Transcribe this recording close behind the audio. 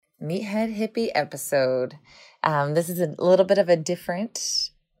Meathead Hippie episode. This is a little bit of a different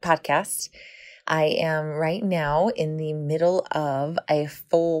podcast. I am right now in the middle of a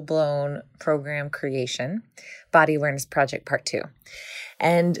full-blown program creation, Body Awareness Project Part 2.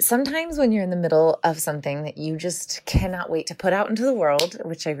 And sometimes when you're in the middle of something that you just cannot wait to put out into the world,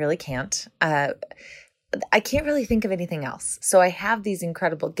 which I really can't, I can't really think of anything else. So I have these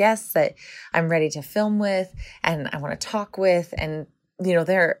incredible guests that I'm ready to film with and I want to talk with. And, you know,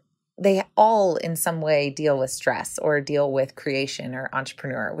 they all in some way deal with stress or deal with creation or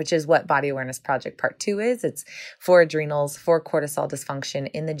entrepreneur, which is what Body Awareness Project Part 2 is. It's for adrenals, for cortisol dysfunction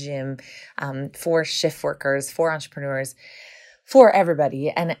in the gym, for shift workers, for entrepreneurs, for everybody.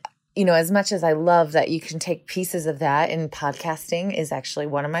 And you know, as much as I love that you can take pieces of that, and podcasting is actually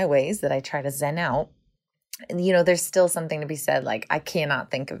one of my ways that I try to zen out. And, you know, there's still something to be said. Like, I cannot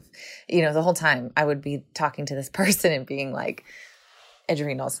think of, you know, the whole time I would be talking to this person and being like,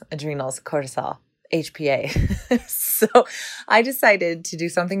 adrenals, cortisol, HPA. So I decided to do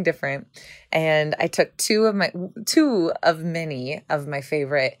something different. And I took two of many of my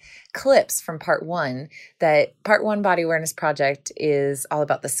favorite clips from part 1. That part 1 Body Awareness Project is all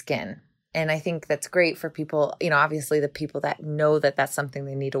about the skin. And I think that's great for people, you know, obviously the people that know that that's something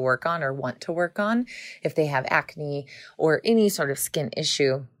they need to work on or want to work on if they have acne or any sort of skin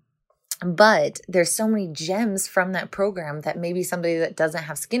issue. But there's so many gems from that program that maybe somebody that doesn't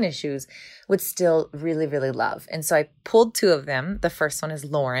have skin issues would still really, really love. And so I pulled 2 of them. The first one is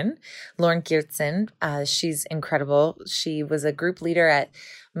Lauren Geertsen. She's incredible. She was a group leader at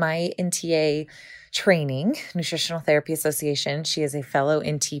my NTA training, Nutritional Therapy Association. She is a fellow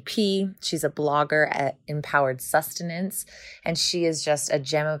NTP. She's a blogger at Empowered Sustenance, and she is just a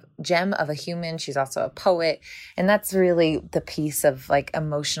gem of a human. She's also a poet, and that's really the piece of like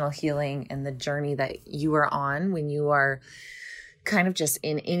emotional healing and the journey that you are on when you are kind of just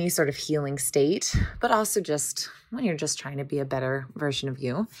in any sort of healing state, but also just when you're just trying to be a better version of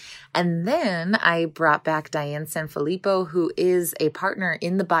you. And then I brought back Diane Sanfilippo, who is a partner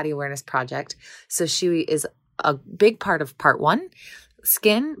in the Body Awareness Project. So she is a big part of part 1,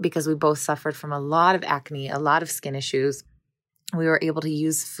 skin, because we both suffered from a lot of acne, a lot of skin issues. We were able to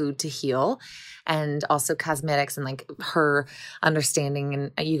use food to heal, and also cosmetics, and like her understanding.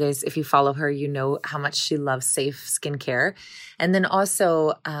 And you guys, if you follow her, you know how much she loves safe skincare. And then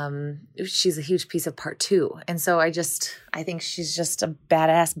also, she's a huge piece of part 2. And so I think she's just a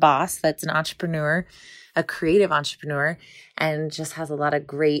badass boss that's an entrepreneur, a creative entrepreneur, and just has a lot of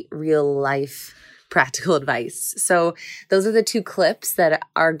great real life practical advice. So those are the 2 clips that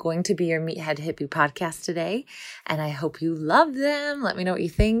are going to be your Meathead Hippie podcast today. And I hope you love them. Let me know what you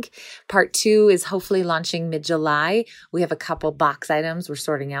think. Part 2 is hopefully launching mid-July. We have a couple box items we're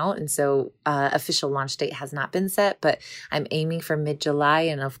sorting out. And so official launch date has not been set, but I'm aiming for mid-July.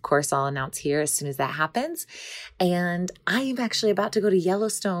 And of course, I'll announce here as soon as that happens. And I'm actually about to go to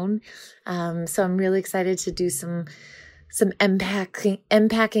Yellowstone. So I'm really excited to do some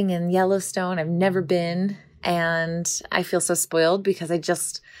unpacking in Yellowstone. I've never been, and I feel so spoiled because I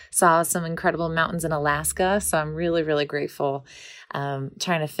just saw some incredible mountains in Alaska. So I'm really, really grateful.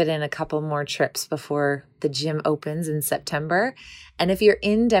 Trying to fit in a couple more trips before the gym opens in September. And if you're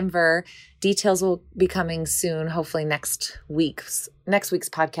in Denver, details will be coming soon, hopefully next week's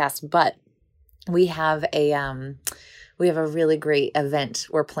podcast. But we have a really great event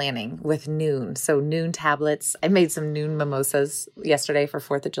we're planning with Noon. So Noon tablets. I made some Noon mimosas yesterday for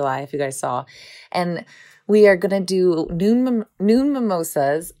 4th of July, if you guys saw. And we are going to do Noon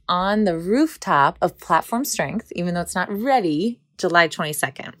mimosas on the rooftop of Platform Strength, even though it's not ready, July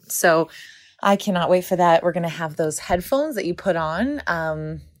 22nd. So I cannot wait for that. We're going to have those headphones that you put on.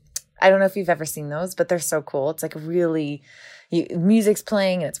 I don't know if you've ever seen those, but they're so cool. It's like really... music's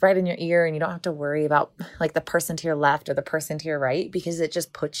playing and it's right in your ear, and you don't have to worry about like the person to your left or the person to your right, because it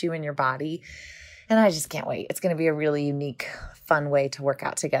just puts you in your body. And I just can't wait. It's going to be a really unique, fun way to work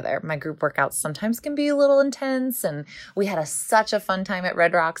out together. My group workouts sometimes can be a little intense, and we had such a fun time at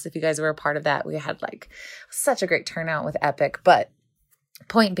Red Rocks. If you guys were a part of that, we had like such a great turnout with Epic. But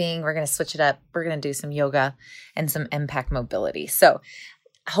point being, we're going to switch it up. We're going to do some yoga and some impact mobility. So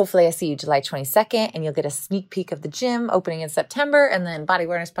hopefully I see you July 22nd, and you'll get a sneak peek of the gym opening in September, and then Body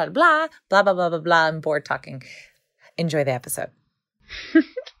Awareness, blah, blah, blah, blah, blah, blah, blah. I'm bored talking. Enjoy the episode.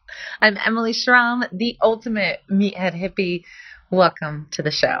 I'm Emily Schramm, the ultimate meathead hippie. Welcome to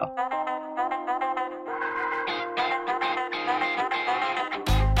the show.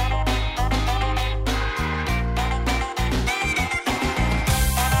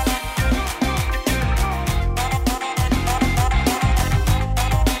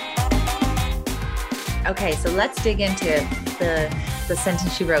 Okay, so let's dig into the the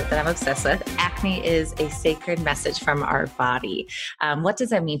sentence she wrote that I'm obsessed with. Acne is a sacred message from our body. What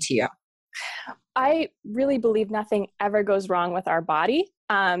does that mean to you? I really believe nothing ever goes wrong with our body.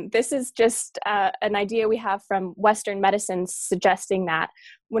 This is just an idea we have from Western medicine suggesting that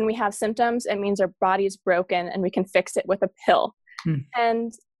when we have symptoms, it means our body is broken and we can fix it with a pill.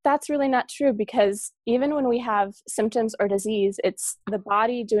 And that's really not true, because even when we have symptoms or disease, it's the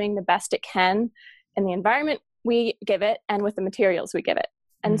body doing the best it can in the environment we give it and with the materials we give it.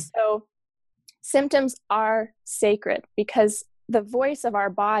 And so symptoms are sacred, because the voice of our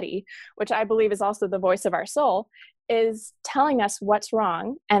body, which I believe is also the voice of our soul, is telling us what's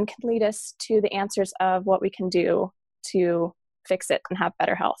wrong and can lead us to the answers of what we can do to fix it and have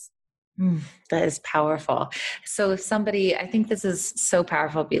better health. That is powerful. So if somebody, I think this is so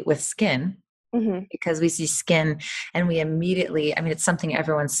powerful with skin, because we see skin and we immediately, I mean, it's something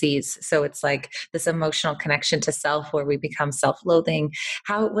everyone sees. So it's like this emotional connection to self where we become self-loathing.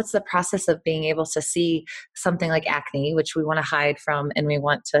 What's the process of being able to see something like acne, which we want to hide from and we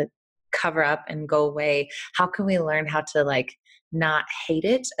want to cover up and go away? How can we learn how to not hate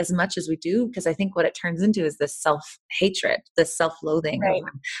it as much as we do? Because I think what it turns into is this self-hatred, this self-loathing. Right.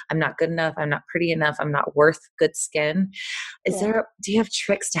 I'm not good enough. I'm not pretty enough. I'm not worth good skin. Do you have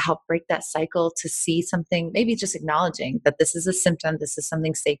tricks to help break that cycle, to see something, maybe just acknowledging that this is a symptom, this is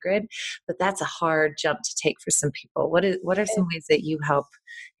something sacred, but that's a hard jump to take for some people. What are some ways that you help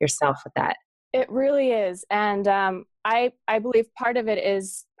yourself with that? It really is. And I believe part of it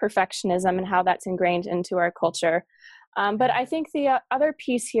is perfectionism and how that's ingrained into our culture. But I think the other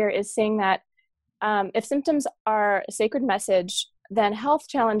piece here is saying that if symptoms are a sacred message, then health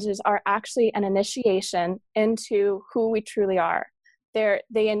challenges are actually an initiation into who we truly are. They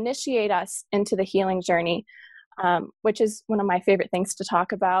initiate us into the healing journey, which is one of my favorite things to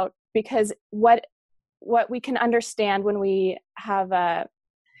talk about, because what we can understand when we have an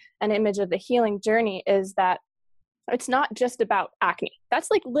image of the healing journey is that it's not just about acne. That's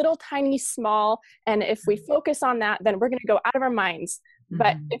like little tiny small. And if we focus on that, then we're going to go out of our minds.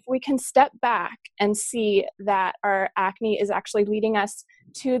 But if we can step back and see that our acne is actually leading us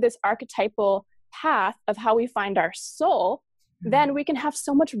to this archetypal path of how we find our soul, then we can have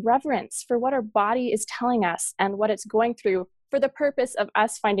so much reverence for what our body is telling us and what it's going through for the purpose of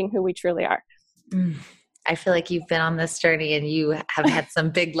us finding who we truly are. I feel like you've been on this journey and you have had some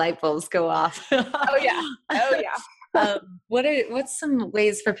big light bulbs go off. Oh yeah. What's some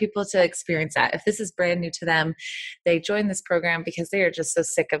ways for people to experience that? If this is brand new to them, they join this program because they are just so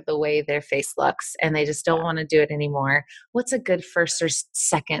sick of the way their face looks and they just don't want to do it anymore. What's a good first or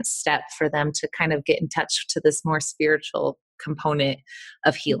second step for them to kind of get in touch to this more spiritual component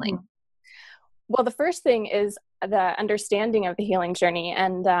of healing? Well, the first thing is the understanding of the healing journey.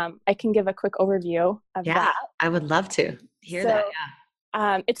 And I can give a quick overview of that. Yeah, I would love to hear that.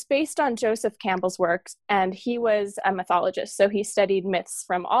 Yeah. It's based on Joseph Campbell's works, and he was a mythologist. So he studied myths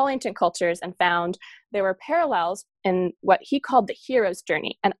from all ancient cultures and found there were parallels in what he called the hero's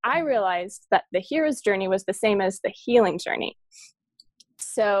journey. And I realized that the hero's journey was the same as the healing journey.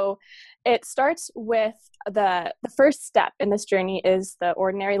 So it starts with the first step in this journey is the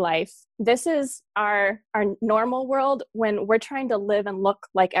ordinary life. This is our normal world when we're trying to live and look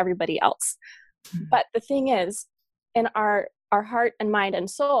like everybody else. But the thing is, in our heart and mind and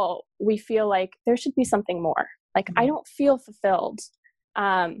soul, we feel like there should be something more. Like, I don't feel fulfilled.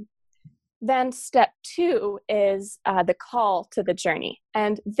 Then step 2 is the call to the journey.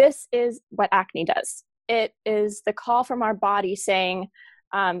 And this is what acne does. It is the call from our body saying,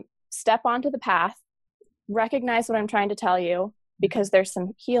 step onto the path, recognize what I'm trying to tell you, because there's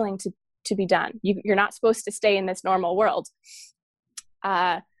some healing to be done. You're not supposed to stay in this normal world.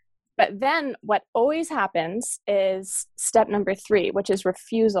 But then what always happens is step number 3, which is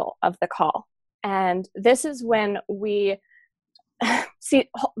refusal of the call. And this is when we see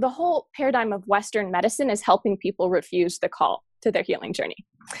the whole paradigm of Western medicine is helping people refuse the call to their healing journey.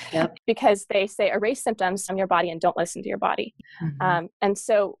 Yep. Because they say erase symptoms from your body and don't listen to your body. And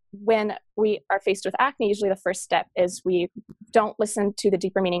so when we are faced with acne, usually the first step is we don't listen to the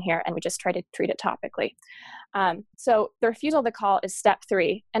deeper meaning here and we just try to treat it topically. So the refusal of the call is step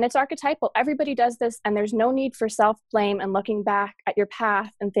 3, and it's archetypal. Everybody does this, and there's no need for self-blame and looking back at your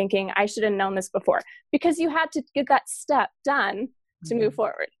path and thinking, I should have known this before, because you had to get that step done to move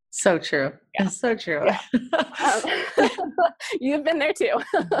forward. So true. Yeah. It's so true. Yeah. You've been there too.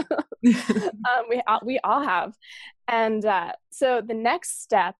 We all have. And so the next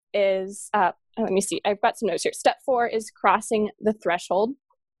step is, let me see, I've got some notes here. Step 4 is crossing the threshold.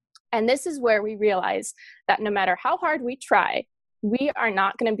 And this is where we realize that no matter how hard we try, we are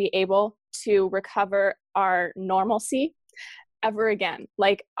not going to be able to recover our normalcy ever again.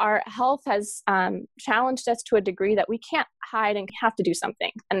 Like our health has challenged us to a degree that we can't hide and have to do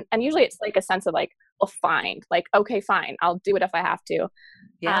something. And usually it's like a sense of like, well, fine, like, okay, fine, I'll do it if I have to.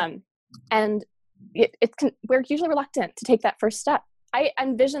 Yeah. And we're usually reluctant to take that first step. I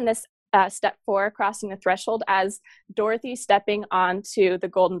envision this step 4, crossing the threshold, as Dorothy stepping onto the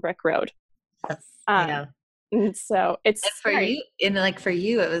golden brick road. Yeah. And so it's for you, and like for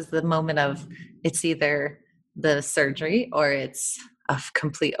you, it was the moment of it's either the surgery or it's a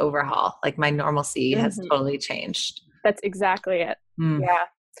complete overhaul. Like my normalcy has totally changed. That's exactly it. Yeah.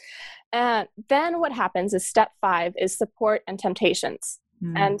 And then what happens is step 5 is support and temptations.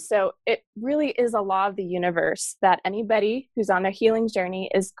 And so it really is a law of the universe that anybody who's on their healing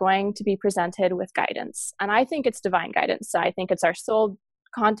journey is going to be presented with guidance. And I think it's divine guidance. So I think it's our soul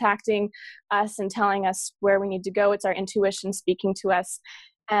contacting us and telling us where we need to go. It's our intuition speaking to us.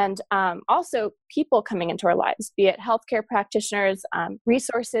 And also people coming into our lives, be it healthcare practitioners,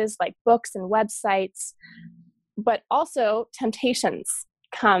 resources like books and websites, but also temptations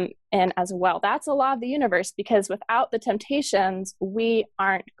come in as well. That's a law of the universe, because without the temptations, we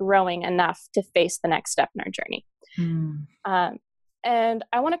aren't growing enough to face the next step in our journey. And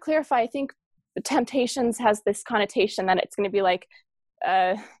I want to clarify, I think the temptations has this connotation that it's going to be like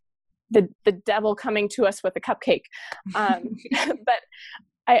the devil coming to us with a cupcake. But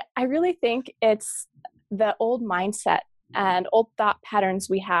I really think it's the old mindset and old thought patterns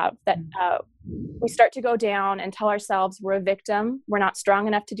we have that we start to go down and tell ourselves we're a victim, we're not strong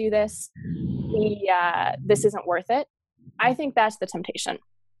enough to do this, this isn't worth it. I think that's the temptation.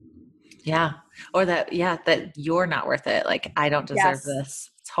 Yeah. Or that you're not worth it. Like, I don't deserve this.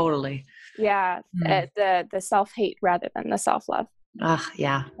 Totally. Yeah. The self-hate rather than the self-love.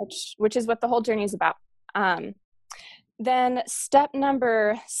 Yeah. Which is what the whole journey is about. Then step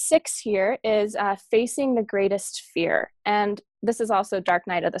number 6 here is facing the greatest fear. And this is also dark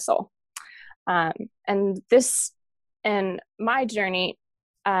night of the soul. And this, in my journey,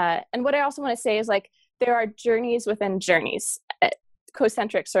 and what I also want to say is, like, there are journeys within journeys,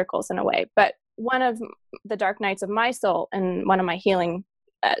 concentric circles in a way. But one of the dark nights of my soul and one of my healing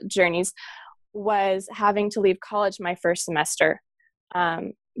journeys was having to leave college my first semester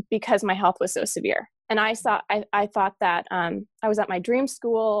because my health was so severe. And I thought that I was at my dream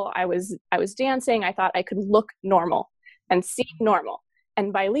school. I was dancing. I thought I could look normal and seem normal.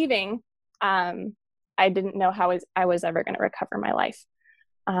 And by leaving, I didn't know how I was ever going to recover my life.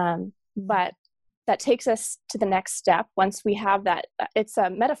 But that takes us to the next step. Once we have that, it's a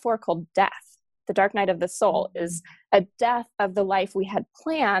metaphorical death. The dark night of the soul is a death of the life we had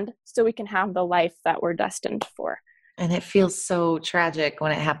planned so we can have the life that we're destined for. And it feels so tragic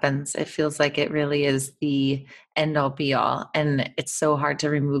when it happens. It feels like it really is the end all be all. And it's so hard to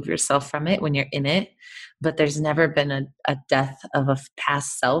remove yourself from it when you're in it. But there's never been a death of a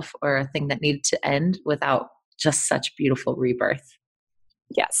past self or a thing that needed to end without just such beautiful rebirth.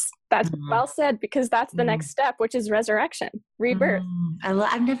 Yes, that's well said, because that's the next step, which is resurrection, rebirth.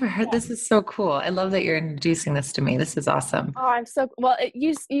 I've never heard. This is so cool. I love that you're introducing this to me. This is awesome. Oh, I'm so well.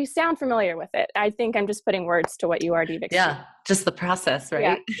 You sound familiar with it. I think I'm just putting words to what you already experienced. Yeah, just the process,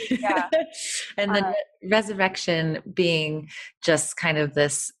 right? Yeah. And then resurrection being just kind of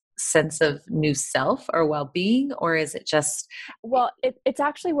this sense of new self or well-being, or is it just? Well, it's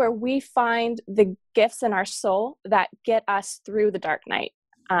actually where we find the gifts in our soul that get us through the dark night.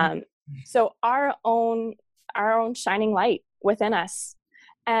 So our own shining light within us,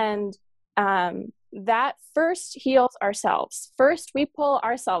 and that first heals ourselves. First, we pull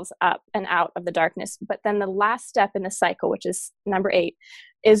ourselves up and out of the darkness, but then the last step in the cycle, which is number 8,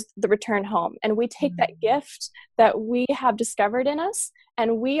 is the return home. And we take that gift that we have discovered in us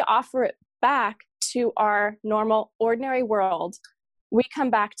and we offer it back to our normal, ordinary world. We come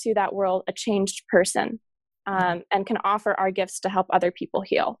back to that world a changed person, and can offer our gifts to help other people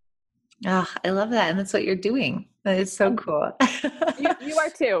heal. Oh, I love that. And that's what you're doing. That is so cool. You are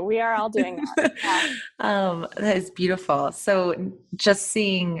too. We are all doing that. Yeah. That is beautiful. So just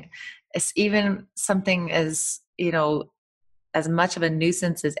seeing even something as, as much of a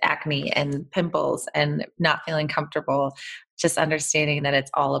nuisance as acne and pimples and not feeling comfortable, just understanding that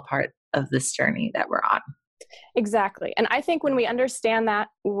it's all a part of this journey that we're on. Exactly. And I think when we understand that,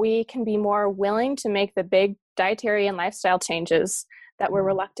 we can be more willing to make the big dietary and lifestyle changes that we're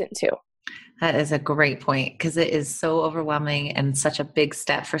reluctant to. That is a great point, because it is so overwhelming and such a big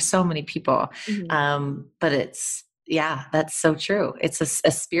step for so many people. But that's so true. It's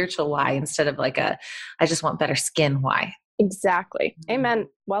a spiritual why instead of like I just want better skin why. Exactly. Amen.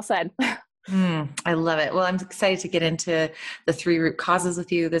 Well said. I love it. Well, I'm excited to get into the 3 root causes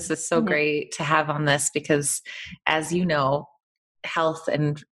with you. This is so great to have on this because, as you know, health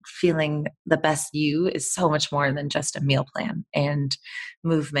and feeling the best you is so much more than just a meal plan and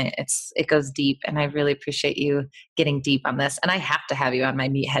movement. It goes deep, and I really appreciate you getting deep on this. And I have to have you on my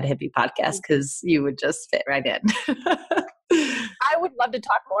Meathead Hippie podcast because you would just fit right in. I would love to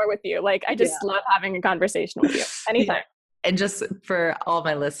talk more with you. Like, I just love having a conversation with you anytime. Yeah. And just for all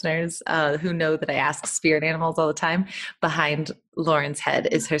my listeners who know that I ask spirit animals all the time, behind Lauren's head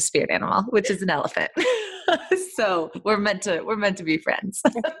is her spirit animal, which is an elephant. So we're meant to be friends.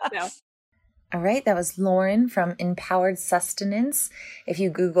 No. All right, that was Lauren from Empowered Sustenance. If you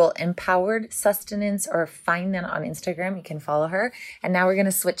Google Empowered Sustenance or find them on Instagram, you can follow her. And now we're going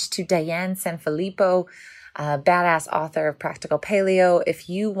to switch to Diane Sanfilippo, badass author of Practical Paleo. If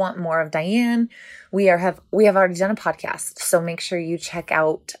you want more of Diane, we have already done a podcast, so make sure you check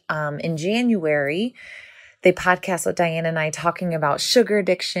out in January the podcast with Diane and I talking about sugar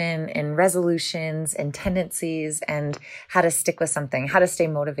addiction and resolutions and tendencies and how to stick with something, how to stay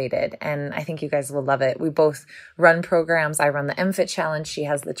motivated. And I think you guys will love it. We both run programs. I run the MFIT Challenge. She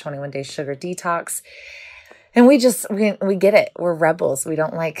has the 21-day sugar detox. And we get it. We're rebels. We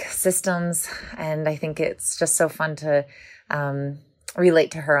don't like systems. And I think it's just so fun to relate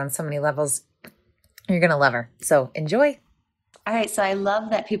to her on so many levels. You're going to love her. So enjoy. All right. So I love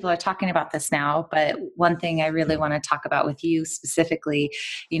that people are talking about this now, but one thing I really want to talk about with you specifically,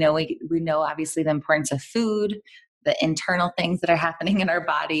 we know obviously the importance of food, the internal things that are happening in our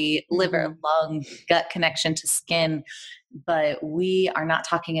body, liver, lung, gut connection to skin. But we are not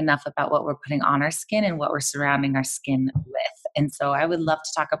talking enough about what we're putting on our skin and what we're surrounding our skin with. And so I would love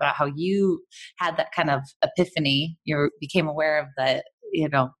to talk about how you had that kind of epiphany. You became aware of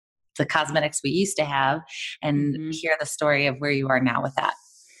the cosmetics we used to have, and hear the story of where you are now with that.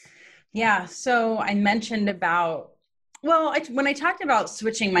 Yeah. So I mentioned when I talked about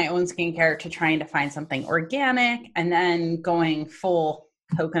switching my own skincare to trying to find something organic and then going full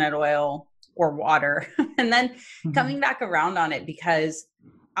coconut oil or water and then coming back around on it because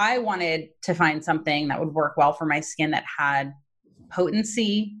I wanted to find something that would work well for my skin that had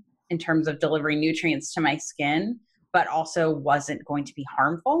potency in terms of delivering nutrients to my skin, but also wasn't going to be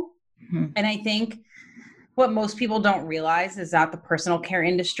harmful. And I think what most people don't realize is that the personal care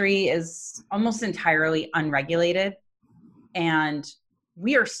industry is almost entirely unregulated. And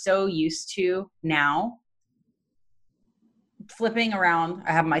we are so used to now flipping around.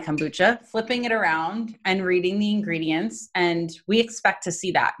 I have my kombucha, flipping it around and reading the ingredients. And we expect to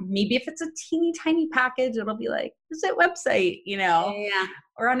see that. Maybe if it's a teeny tiny package, it'll be like, visit website, Yeah.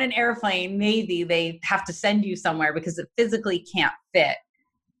 or on an airplane, maybe they have to send you somewhere because it physically can't fit.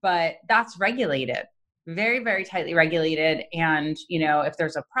 But that's regulated, very, very tightly regulated. And, if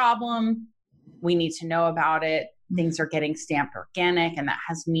there's a problem, we need to know about it. Things are getting stamped organic, and that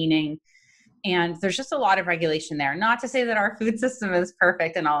has meaning. And there's just a lot of regulation there. Not to say that our food system is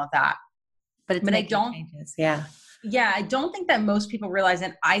perfect and all of that, but I don't. Changes. Yeah. Yeah. I don't think that most people realize,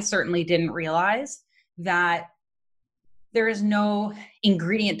 and I certainly didn't realize, that there is no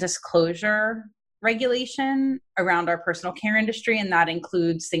ingredient disclosure regulation around our personal care industry. And that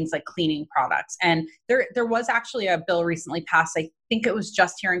includes things like cleaning products. And there was actually a bill recently passed. I think it was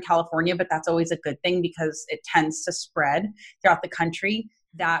just here in California, but that's always a good thing because it tends to spread throughout the country,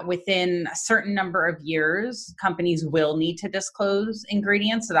 that within a certain number of years, companies will need to disclose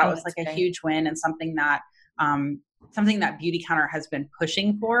ingredients. So that was like a huge win, and something that Beautycounter has been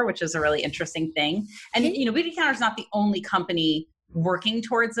pushing for, which is a really interesting thing. And, Beautycounter is not the only company working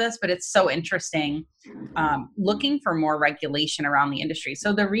towards this, but it's so interesting, looking for more regulation around the industry.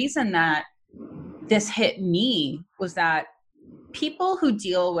 So the reason that this hit me was that people who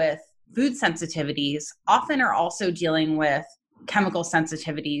deal with food sensitivities often are also dealing with chemical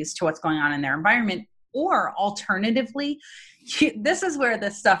sensitivities to what's going on in their environment. Or alternatively, this is where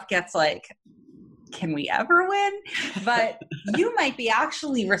this stuff gets like, can we ever win? But you might be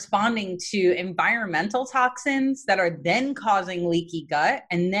actually responding to environmental toxins that are then causing leaky gut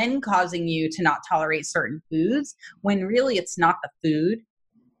and then causing you to not tolerate certain foods, when really it's not the food.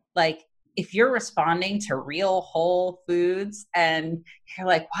 Like, if you're responding to real whole foods and you're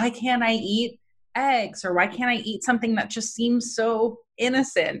like, why can't I eat eggs, or why can't I eat something that just seems so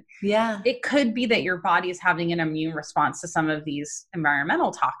innocent? Yeah. It could be that your body is having an immune response to some of these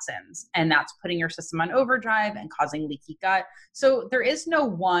environmental toxins, and that's putting your system on overdrive and causing leaky gut. So there is no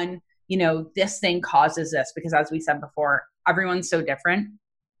one, this thing causes this, because as we said before, everyone's so different.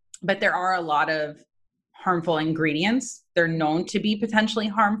 But there are a lot of harmful ingredients. They're known to be potentially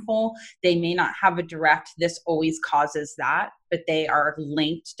harmful. They may not have a direct, this always causes that, but they are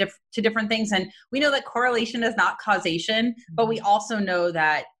linked to different things. And we know that correlation is not causation, but we also know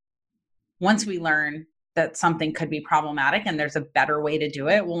that once we learn that something could be problematic and there's a better way to do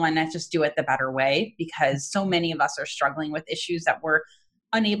it, well, why not just do it the better way? Because so many of us are struggling with issues that we're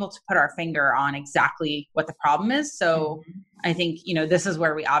unable to put our finger on exactly what the problem is. So I think, this is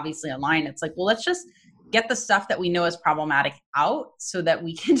where we obviously align. It's like, well, let's just get the stuff that we know is problematic out so that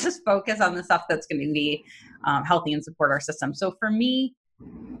we can just focus on the stuff that's going to be healthy and support our system. So for me,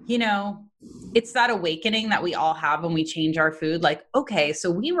 it's that awakening that we all have when we change our food. Like, okay,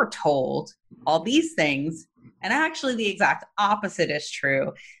 so we were told all these things, and actually the exact opposite is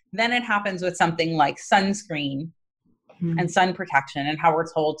true. Then it happens with something like sunscreen and sun protection, and how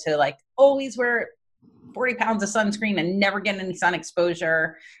we're told to like always wear 40 pounds of sunscreen and never get any sun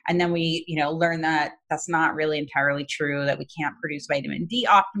exposure. And then we, learn that that's not really entirely true, that we can't produce vitamin D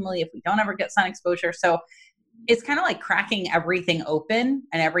optimally if we don't ever get sun exposure. So it's kind of like cracking everything open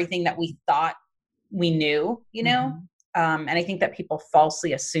and everything that we thought we knew, and I think that people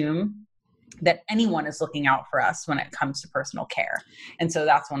falsely assume that anyone is looking out for us when it comes to personal care. And so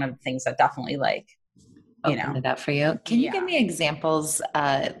that's one of the things that definitely opened it up for you. Can you give me examples,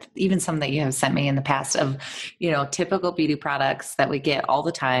 even some that you have sent me in the past of, typical beauty products that we get all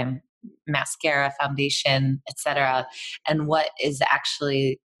the time, mascara, foundation, etc., and what is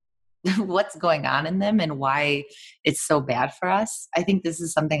actually what's going on in them and why it's so bad for us? I think this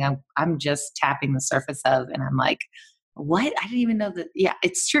is something I'm just tapping the surface of, and I'm like, what? I didn't even know that. Yeah,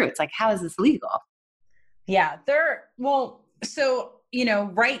 it's true. It's like, how is this legal? Yeah, so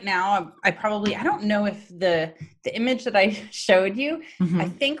right now, I don't know if the image that I showed you, I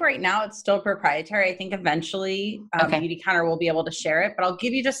think right now it's still proprietary. I think eventually Beauty Counter will be able to share it, but I'll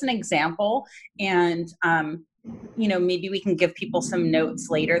give you just an example. And, maybe we can give people some notes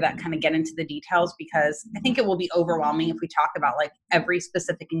later that kind of get into the details, because I think it will be overwhelming if we talk about like every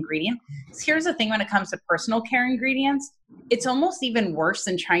specific ingredient. So here's the thing, when it comes to personal care ingredients, it's almost even worse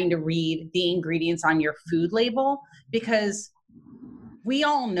than trying to read the ingredients on your food label, because we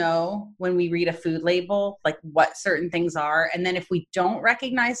all know when we read a food label, like what certain things are. And then if we don't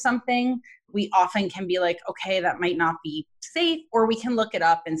recognize something, we often can be like, okay, that might not be safe, or we can look it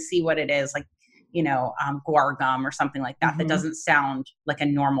up and see what it is, like, guar gum or something like that, that doesn't sound like a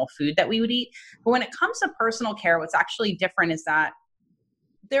normal food that we would eat. But when it comes to personal care, what's actually different is that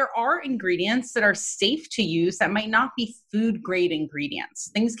there are ingredients that are safe to use that might not be food grade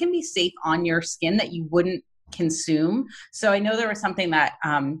ingredients. Things can be safe on your skin that you wouldn't consume. So I know there was something that,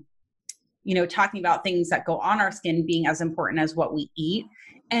 talking about things that go on our skin being as important as what we eat.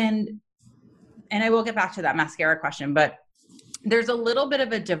 And I will get back to that mascara question, but there's a little bit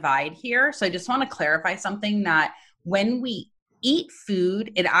of a divide here. So I just want to clarify something, that when we eat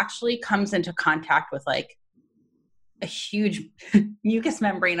food, it actually comes into contact with like a huge mucous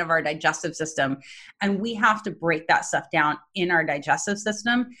membrane of our digestive system. And we have to break that stuff down in our digestive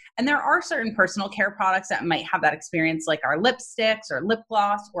system. And there are certain personal care products that might have that experience, like our lipsticks or lip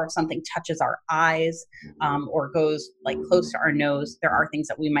gloss, or if something touches our eyes or goes like close to our nose, there are things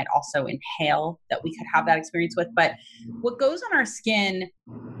that we might also inhale that we could have that experience with. But what goes on our skin,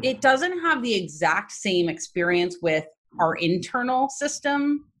 it doesn't have the exact same experience with our internal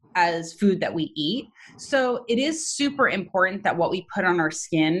system as food that we eat. So it is super important that what we put on our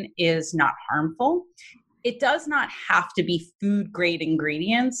skin is not harmful. It does not have to be food grade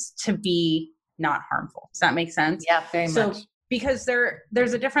ingredients to be not harmful. Does that make sense? Yeah, very much. Because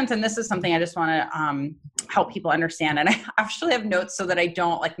there's a difference, and this is something I just want to help people understand. And I actually have notes so that I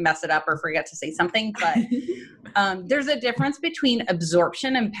don't like mess it up or forget to say something, but there's a difference between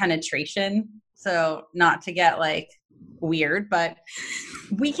absorption and penetration. So not to get like weird, but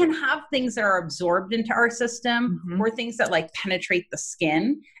we can have things that are absorbed into our system or things that like penetrate the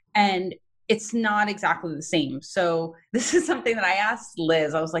skin, and it's not exactly the same. So this is something that I asked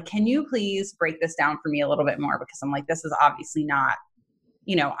Liz. I was like, can you please break this down for me a little bit more? Because I'm like, this is obviously not,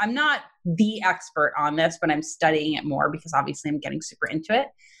 I'm not the expert on this, but I'm studying it more because obviously I'm getting super into it.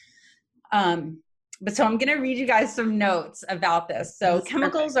 But so I'm going to read you guys some notes about this. So that's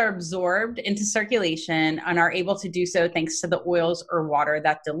chemicals are absorbed into circulation and are able to do so thanks to the oils or water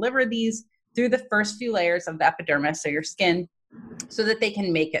that deliver these through the first few layers of the epidermis, so your skin, so that they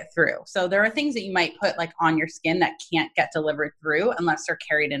can make it through. So there are things that you might put like on your skin that can't get delivered through unless they're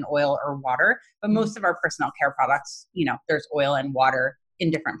carried in oil or water. But most of our personal care products, there's oil and water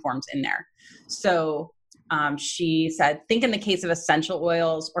in different forms in there. So she said, think in the case of essential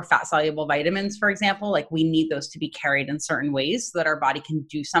oils or fat-soluble vitamins, for example, like we need those to be carried in certain ways so that our body can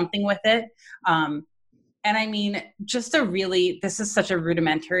do something with it. And I mean, this is such a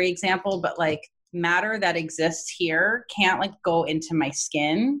rudimentary example, but like matter that exists here can't like go into my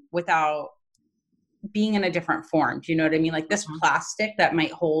skin without being in a different form. Do you know what I mean? Like this plastic that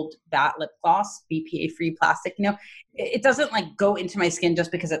might hold that lip gloss, BPA free plastic, it doesn't like go into my skin just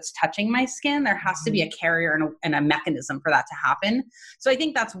because it's touching my skin. There has to be a carrier and a mechanism for that to happen. So I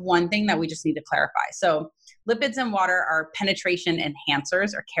think that's one thing that we just need to clarify. So lipids in water are penetration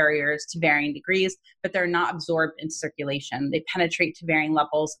enhancers or carriers to varying degrees, but they're not absorbed in circulation. They penetrate to varying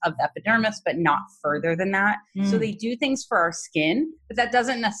levels of the epidermis, but not further than that. So they do things for our skin, but that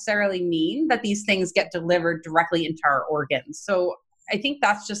doesn't necessarily mean that these things get delivered directly into our organs. So I think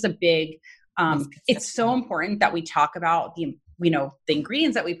that's just a big, it's so important that we talk about the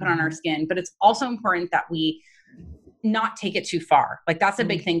ingredients that we put on our skin, but it's also important that we not take it too far. Like that's a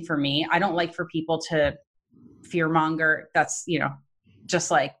big thing for me. I don't like for people to fear monger. That's, just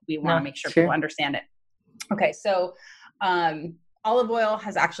like we want to make sure people understand it. Okay. So, olive oil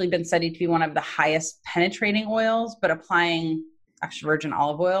has actually been studied to be one of the highest penetrating oils, but applying extra virgin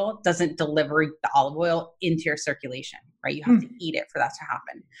olive oil doesn't deliver the olive oil into your circulation, right? You have to eat it for that to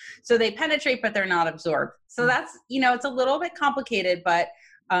happen. So they penetrate, but they're not absorbed. So that's, it's a little bit complicated, but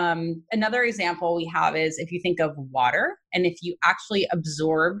another example we have is if you think of water, and if you actually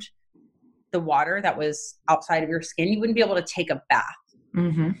absorbed the water that was outside of your skin, you wouldn't be able to take a bath.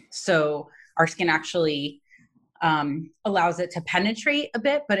 So our skin actually allows it to penetrate a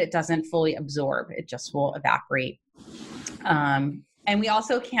bit, but it doesn't fully absorb. It just will evaporate. And we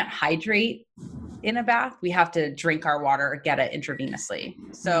also can't hydrate in a bath. We have to drink our water or get it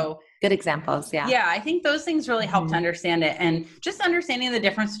intravenously. So good examples. Yeah. Yeah. I think those things really help to understand it, and just understanding the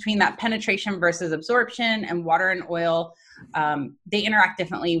difference between that penetration versus absorption. And water and oil, they interact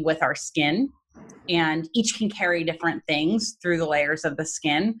differently with our skin, and each can carry different things through the layers of the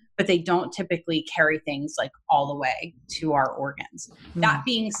skin, but they don't typically carry things like all the way to our organs. That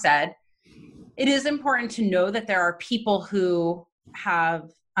being said, it is important to know that there are people who have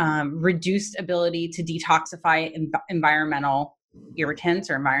reduced ability to detoxify environmental irritants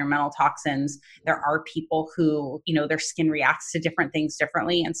or environmental toxins. There are people who, their skin reacts to different things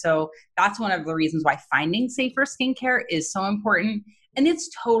differently. And so that's one of the reasons why finding safer skincare is so important. And it's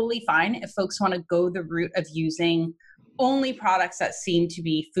totally fine if folks want to go the route of using only products that seem to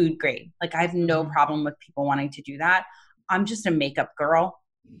be food grade. Like I have no problem with people wanting to do that. I'm just a makeup girl,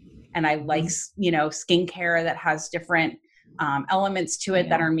 and I like, skincare that has different elements to it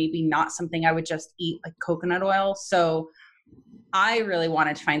that are maybe not something I would just eat, like coconut oil. So I really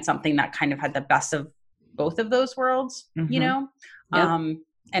wanted to find something that kind of had the best of both of those worlds, and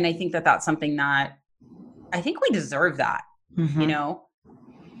I think that that's something that I think we deserve that,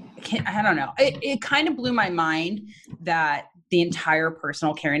 I don't know. It kind of blew my mind that the entire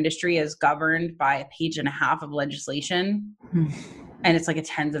personal care industry is governed by a page and a half of legislation, and it's like a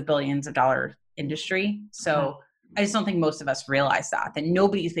tens of billions of dollar industry. So I just don't think most of us realize that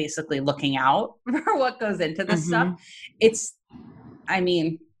nobody's basically looking out for what goes into this stuff.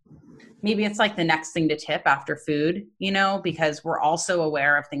 Maybe it's like the next thing to tip after food, because we're also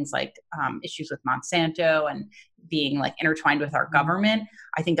aware of things like issues with Monsanto and being like intertwined with our government.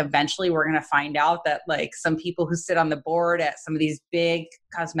 I think eventually we're going to find out that like some people who sit on the board at some of these big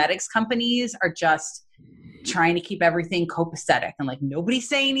cosmetics companies are just trying to keep everything copacetic and like nobody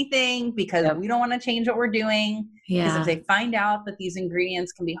say anything because we don't want to change what we're doing. Because if they find out that these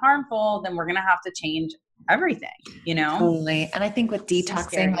ingredients can be harmful, then we're going to have to change everything, Totally. And I think with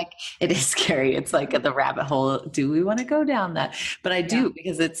detoxing, like it is scary. It's like the rabbit hole. Do we want to go down that? But I do,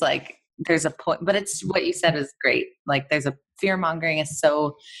 because it's like, there's a point, but it's what you said is great. Like there's a fear mongering is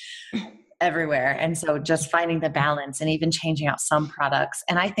so everywhere. And so just finding the balance and even changing out some products.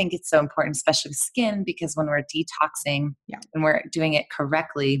 And I think it's so important, especially with skin, because when we're detoxing and we're doing it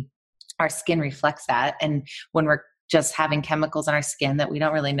correctly, our skin reflects that. And when we're just having chemicals on our skin that we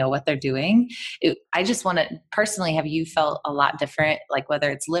don't really know what they're doing, I just want to personally, have you felt a lot different, like whether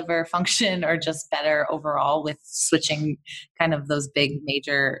it's liver function or just better overall with switching kind of those big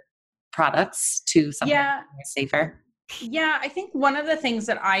major products to something safer? Yeah, I think one of the things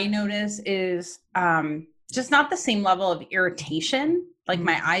that I notice is just not the same level of irritation. Like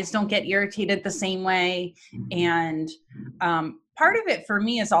my eyes don't get irritated the same way. And part of it for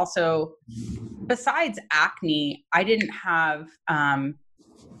me is also, besides acne, I didn't have, I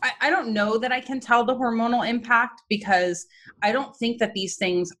don't know that I can tell the hormonal impact, because I don't think that these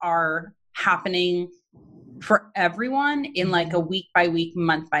things are happening for everyone in like a week by week,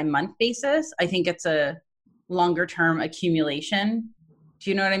 month by month basis. I think it's a longer term accumulation.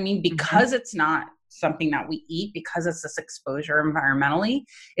 Do you know what I mean? Because it's not something that we eat, because it's this exposure environmentally,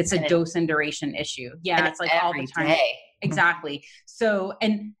 it's a dose and duration issue. Yeah. It's like all the time. Day. Exactly. So,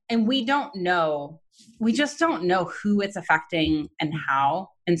 and we don't know, we just don't know who it's affecting and how.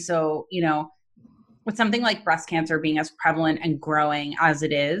 And so, with something like breast cancer being as prevalent and growing as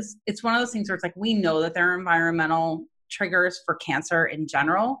it is, it's one of those things where it's like, we know that there are environmental triggers for cancer in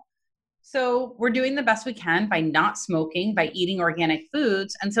general. So we're doing the best we can by not smoking, by eating organic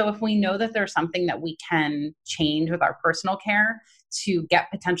foods. And so if we know that there's something that we can change with our personal care to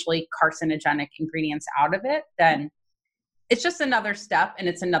get potentially carcinogenic ingredients out of it, then it's just another step, and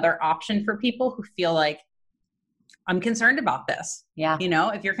it's another option for people who feel like, I'm concerned about this. Yeah. You know,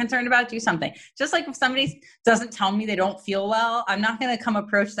 if you're concerned about it, do something. Just like if somebody doesn't tell me they don't feel well, I'm not going to come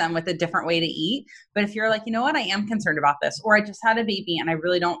approach them with a different way to eat. But if you're like, you know what, I am concerned about this, or I just had a baby and I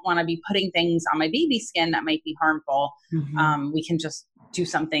really don't want to be putting things on my baby's skin that might be harmful, we can just do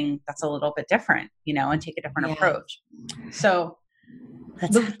something that's a little bit different, you know, and take a different approach. So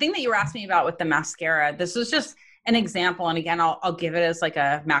the thing that you were asking me about with the mascara, this was just an example. And again, I'll give it as like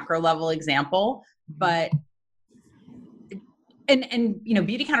a macro level example, but And you know,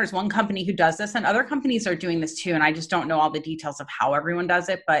 Beautycounter is one company who does this, and other companies are doing this too. And I just don't know all the details of how everyone does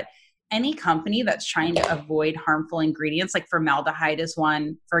it, but any company that's trying to avoid harmful ingredients, like formaldehyde is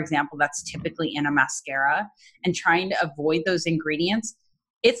one, for example, that's typically in a mascara, and trying to avoid those ingredients,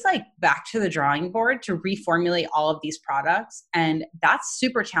 it's like back to the drawing board to reformulate all of these products. And that's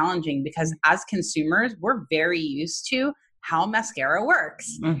super challenging because as consumers, we're very used to how mascara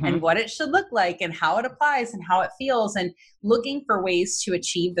works and what it should look like and how it applies and how it feels, and looking for ways to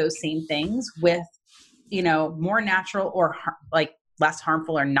achieve those same things with, you know, more natural or like less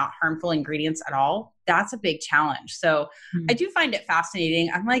harmful or not harmful ingredients at all. That's a big challenge. So I do find it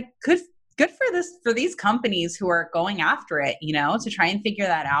fascinating. I'm like, good for these companies who are going after it, you know, to try and figure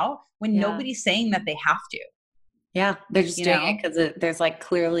that out when nobody's saying that they have to. Yeah, they're just doing it because there's like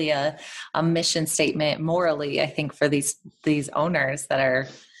clearly a mission statement morally, I think, for these owners that are,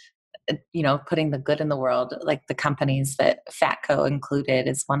 you know, putting the good in the world. Like the companies that Fatco included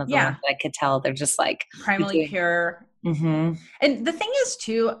is one of the ones that I could tell they're just like Primally Pure. And the thing is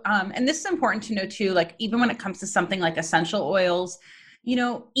too, and this is important to know too, like even when it comes to something like essential oils, you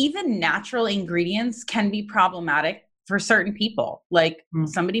know, even natural ingredients can be problematic for certain people. Like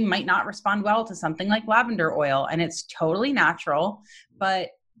somebody might not respond well to something like lavender oil, and it's totally natural,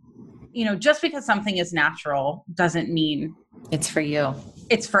 but you know, just because something is natural doesn't mean it's for you.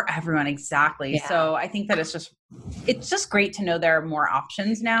 It's for everyone. Exactly. Yeah. So I think that it's just great to know there are more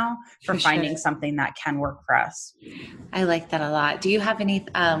options now for finding something that can work for us. I like that a lot. Do you have any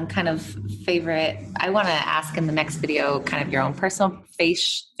kind of favorite, I want to ask in the next video, kind of your own personal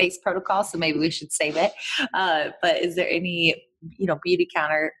face protocol. So maybe we should save it. But is there any, you know,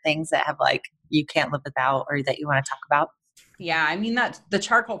 Beautycounter things that have like, you can't live without, or that you want to talk about? Yeah. I mean, that's the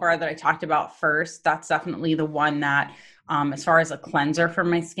charcoal bar that I talked about first. That's definitely the one that, as far as a cleanser for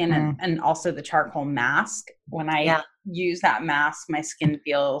my skin, and also the charcoal mask. When I use that mask, my skin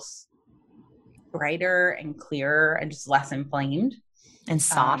feels brighter and clearer and just less inflamed. And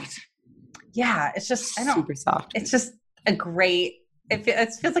soft. It's just, super soft. It's just a great, it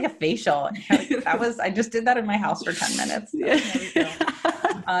feels like a facial. I just did that in my house for 10 minutes.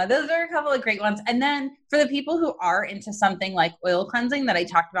 Those are a couple of great ones. And then for the people who are into something like oil cleansing that I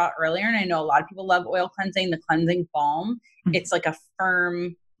talked about earlier, and I know a lot of people love oil cleansing, the cleansing balm, it's like a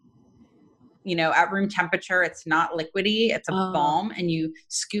firm, you know, at room temperature, it's not liquidy, it's a balm, and you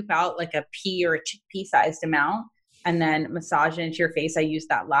scoop out like a pea or a chickpea sized amount and then massage it into your face. I used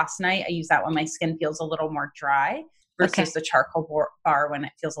that last night. I use that when my skin feels a little more dry versus the charcoal bar when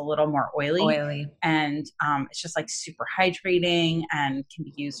it feels a little more oily. And it's just like super hydrating and can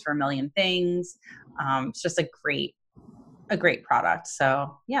be used for a million things. It's just a great product.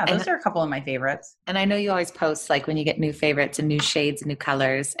 So yeah, those are a couple of my favorites. And I know you always post like when you get new favorites and new shades and new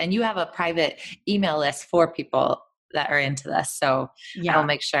colors, and you have a private email list for people that are into this. So I'll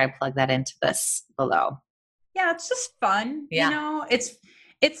make sure I plug that into this below. Yeah, it's just fun. You know, it's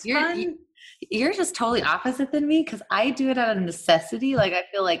fun. You're just totally opposite than me, because I do it out of necessity. Like I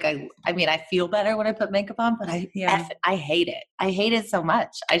feel like I mean, I feel better when I put makeup on, but I hate it. I hate it so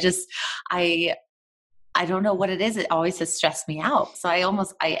much. I don't know what it is. It always has stressed me out. So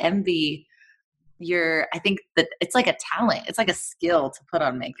I envy I think that it's like a talent. It's like a skill to put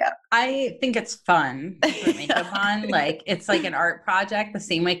on makeup. I think it's fun to put makeup on. Like it's like an art project, the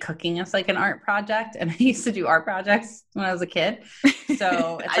same way cooking is like an art project. And I used to do art projects when I was a kid.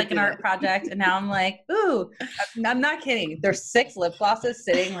 So it's like an art project. And now I'm like, ooh, I'm not kidding. There's 6 lip glosses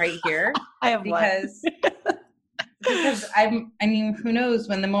sitting right here. I have because I mean, who knows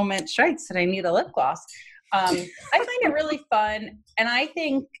when the moment strikes that I need a lip gloss. I find it really fun. And I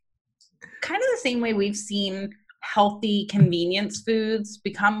think kind of the same way we've seen healthy convenience foods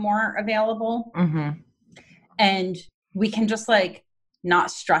become more available. And we can just like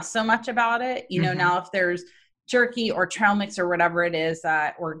not stress so much about it. You know, now if there's jerky or trail mix or whatever it is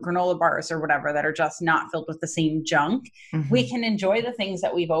that, or granola bars or whatever that are just not filled with the same junk, we can enjoy the things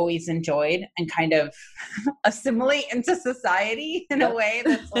that we've always enjoyed and kind of assimilate into society in a way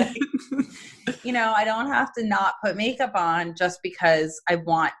that's like, you know, I don't have to not put makeup on just because I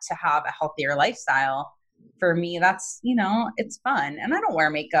want to have a healthier lifestyle. For me, that's, you know, it's fun. And I don't wear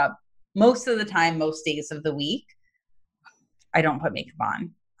makeup most of the time, most days of the week. I don't put makeup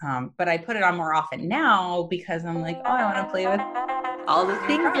on. But I put it on more often now because I'm like, oh, I want to play with all the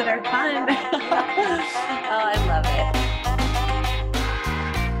things that are fun. Oh, I love it.